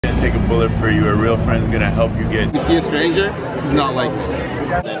take a bullet for you. A real friend's gonna help you get. You see a stranger, he's not like me.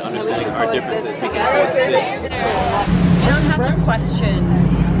 And understanding our differences. Together. You don't have to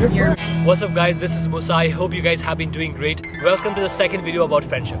question your... What's up guys, this is Musa. I hope you guys have been doing great. Welcome to the second video about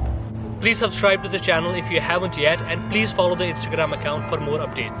friendship. Please subscribe to the channel if you haven't yet, and please follow the Instagram account for more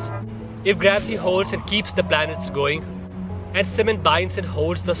updates. If gravity holds and keeps the planets going, and cement binds and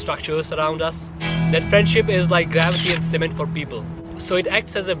holds the structures around us, then friendship is like gravity and cement for people. So it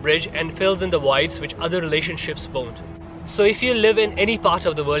acts as a bridge and fills in the voids which other relationships won't. So if you live in any part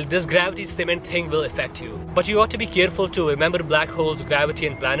of the world, this gravity cement thing will affect you. But you ought to be careful too. Remember black holes, gravity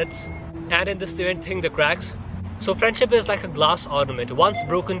and planets. And in the cement thing, the cracks. So friendship is like a glass ornament. Once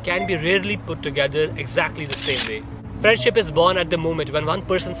broken, can be rarely put together exactly the same way. Friendship is born at the moment when one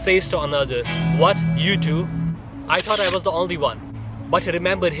person says to another, "What, you two? I thought I was the only one." But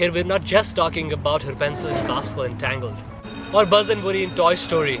remember, here we're not just talking about Rapunzel and Castle and Tangled, or Buzz and Woody in Toy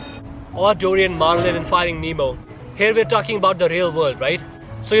Story, or Dory and Marlin in Finding Nemo. Here we're talking about the real world, right?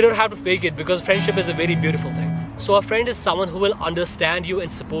 So you don't have to fake it, because friendship is a very beautiful thing. So a friend is someone who will understand you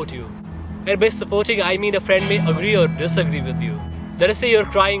and support you. And by supporting, I mean a friend may agree or disagree with you. Let us say you're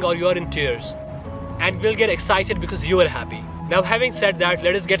crying or you're in tears, and we'll get excited because you are happy. Now having said that,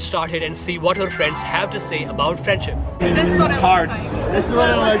 let us get started and see what our friends have to say about friendship. This is what it Cards. looks like. This is what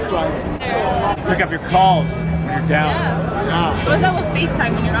it looks like. Pick up your calls when you're down. Yeah. What is that with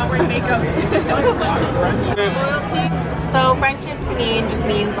FaceTime when you're not wearing makeup? Loyalty. So friendship to me just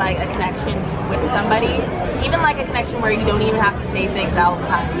means like a connection with somebody, even like a connection where you don't even have to say things all the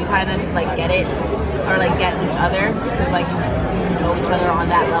time. You kind of just like get it, or like get each other, just because like you know each other on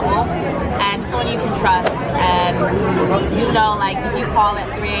that level, and someone you can trust, and you know like if you call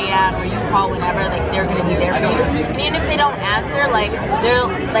at 3 a.m. or you call whenever, like they're gonna be there for you. And even if they don't answer, like they'll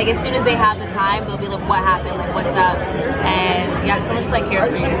like as soon as they have the time, they'll be like, "What happened? Like what's up?" And yeah, someone just like cares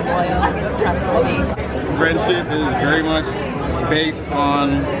for you, is loyal, trustworthy. Friendship is very much based on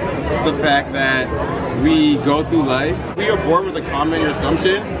the fact that we go through life. We are born with a common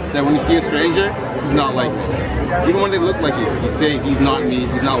assumption that when you see a stranger, he's not like me. Even when they look like you say, "He's not me,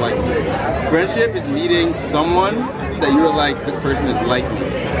 he's not like me." Friendship is meeting someone that you're like, "This person is like me."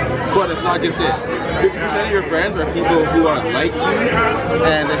 But it's not just it. 50% of your friends are people who are like you,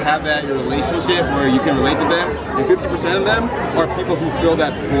 and they have that relationship where you can relate to them, and 50% of them are people who fill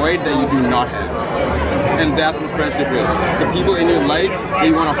that void that you do not have. And that's what friendship is. The people in your life that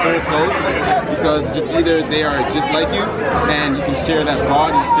you want to hold close, because just either they are just like you and you can share that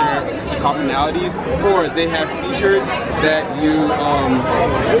bond, you share the commonalities, or they have features that you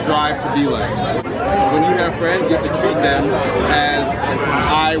strive to be like. When you have friends, you have to treat them as,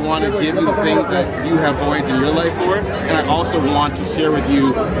 I want to give you the things that you have voids in your life for, and I also want to share with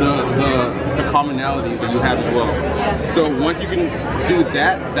you the commonalities that you have as well. So once you can do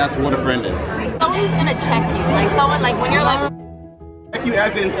that, that's what a friend is. Someone who's gonna check you, like someone like when you're like. Check you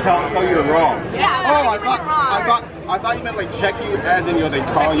as in tell you're wrong. Yeah. Oh, I thought you meant like check you as in they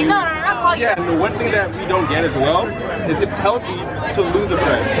call you. No, not call you. Yeah, and the one thing that we don't get as well is it's healthy to lose a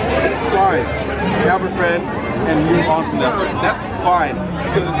friend. It's fine. You have a friend and move on from that friend. That's fine,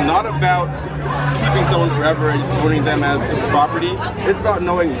 because it's not about keeping someone forever and just owning them as property. It's about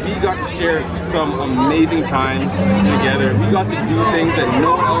knowing we got to share some amazing times together. We got to do things that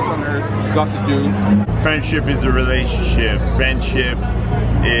no one else on earth got to do. Friendship is a relationship. Friendship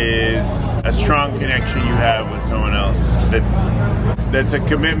is a strong connection you have with someone else. That's a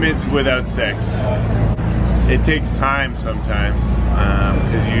commitment without sex. It takes time sometimes,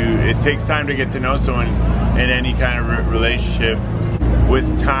 because it takes time to get to know someone in any kind of relationship.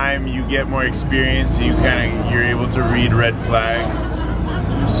 With time, you get more experience, and you're able to read red flags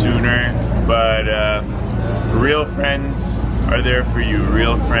sooner. But real friends are there for you.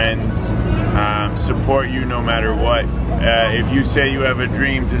 Real friends support you no matter what. If you say you have a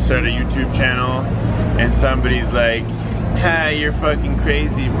dream to start a YouTube channel, and somebody's like, "Ha, you're fucking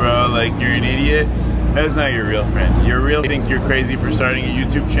crazy, bro. Like you're an idiot." That's not your real friend. Your real think you're crazy for starting a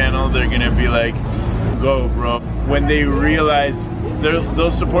YouTube channel. They're gonna be like, "Go, bro." When they realize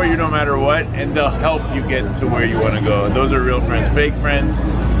they'll support you no matter what, and they'll help you get to where you want to go. Those are real friends. Fake friends,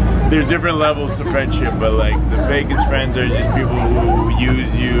 there's different levels to friendship, but like the fakest friends are just people who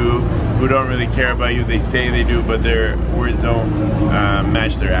use you, who don't really care about you. They say they do, but their words don't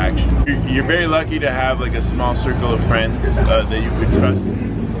match their action. You're very lucky to have like a small circle of friends that you could trust.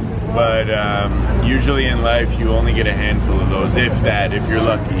 But usually in life you only get a handful of those, if that, if you're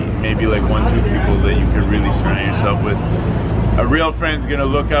lucky. Maybe like 1-2 people that you can really surround yourself with. A real friend's gonna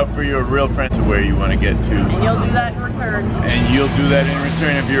look out for you, a real friend to where you want to get to. And you'll do that in return. And you'll do that in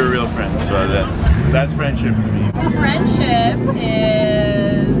return if you're a real friend. So that's friendship to me. Friendship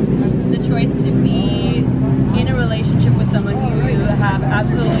is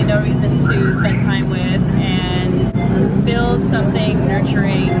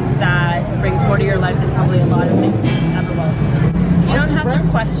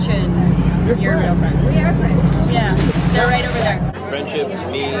question your real friends. We are friends. Yeah, they're right over there. Friendship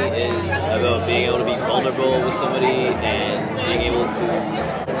to me is about being able to be vulnerable with somebody and being able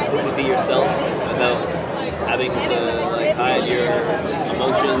to completely be yourself without having to like hide your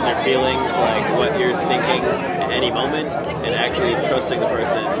emotions or feelings, like what you're thinking at any moment, and actually trusting the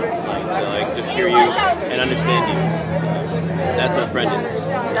person to like just hear you and understand you. That's what friend is.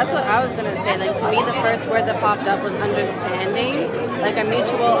 That's what I was gonna say. Like, to me, the first word that popped up was understanding, like a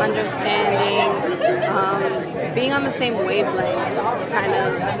mutual understanding, being on the same wavelength, kind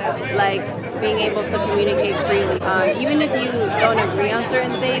of like being able to communicate freely. Even if you don't agree on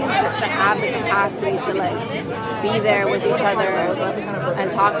certain things, just to have the capacity to like be there with each other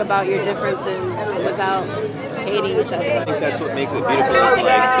and talk about your differences without hating each other. I think that's what makes it beautiful. Is like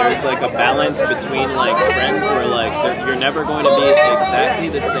there's like a balance between like friends where like you're never going to be exactly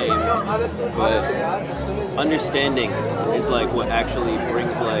the same, but understanding is like what actually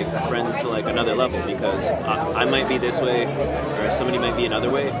brings like friends to like another level, because I might be this way or somebody might be another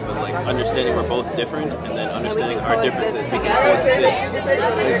way, but like understanding we're both different and then understanding our differences together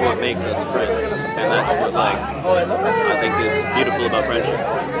is what makes us friends, and that's what like I think is beautiful about friendship.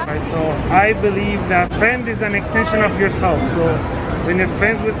 So I believe that friend is an extension of yourself. So when you're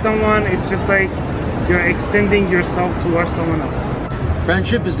friends with someone, it's just like you're extending yourself towards someone else.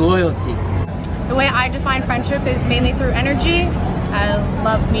 Friendship is loyalty. The way I define friendship is mainly through energy. I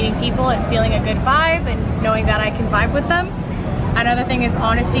love meeting people and feeling a good vibe and knowing that I can vibe with them. Another thing is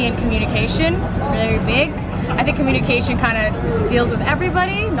honesty and communication, really big. I think communication kind of deals with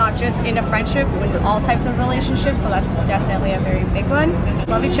everybody, not just in a friendship, but in all types of relationships, so that's definitely a very big one.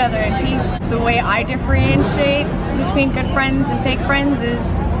 Love each other and peace. The way I differentiate between good friends and fake friends is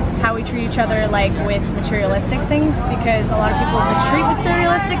how we treat each other like with materialistic things, because a lot of people mistreat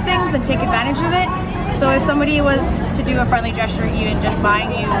materialistic things and take advantage of it. So if somebody was to do a friendly gesture, even just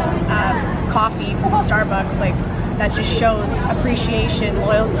buying you coffee from Starbucks, like that just shows appreciation,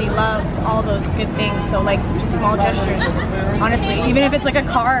 loyalty, love, all those good things. So like just small gestures, honestly, even if it's like a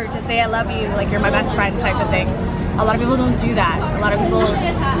card to say I love you, like you're my best friend type of thing. A lot of people don't do that. A lot of people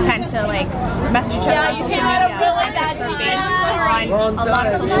tend to like message each other on social media. Friendships are based on a lot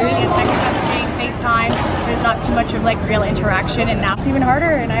of social media, text messaging, FaceTime. There's not too much of like real interaction, and now it's even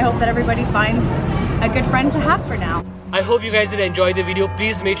harder, and I hope that everybody finds a good friend to have for now. I hope you guys did enjoy the video.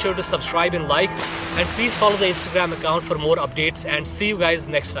 Please make sure to subscribe and like, and please follow the Instagram account for more updates, and see you guys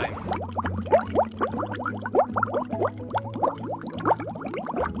next time.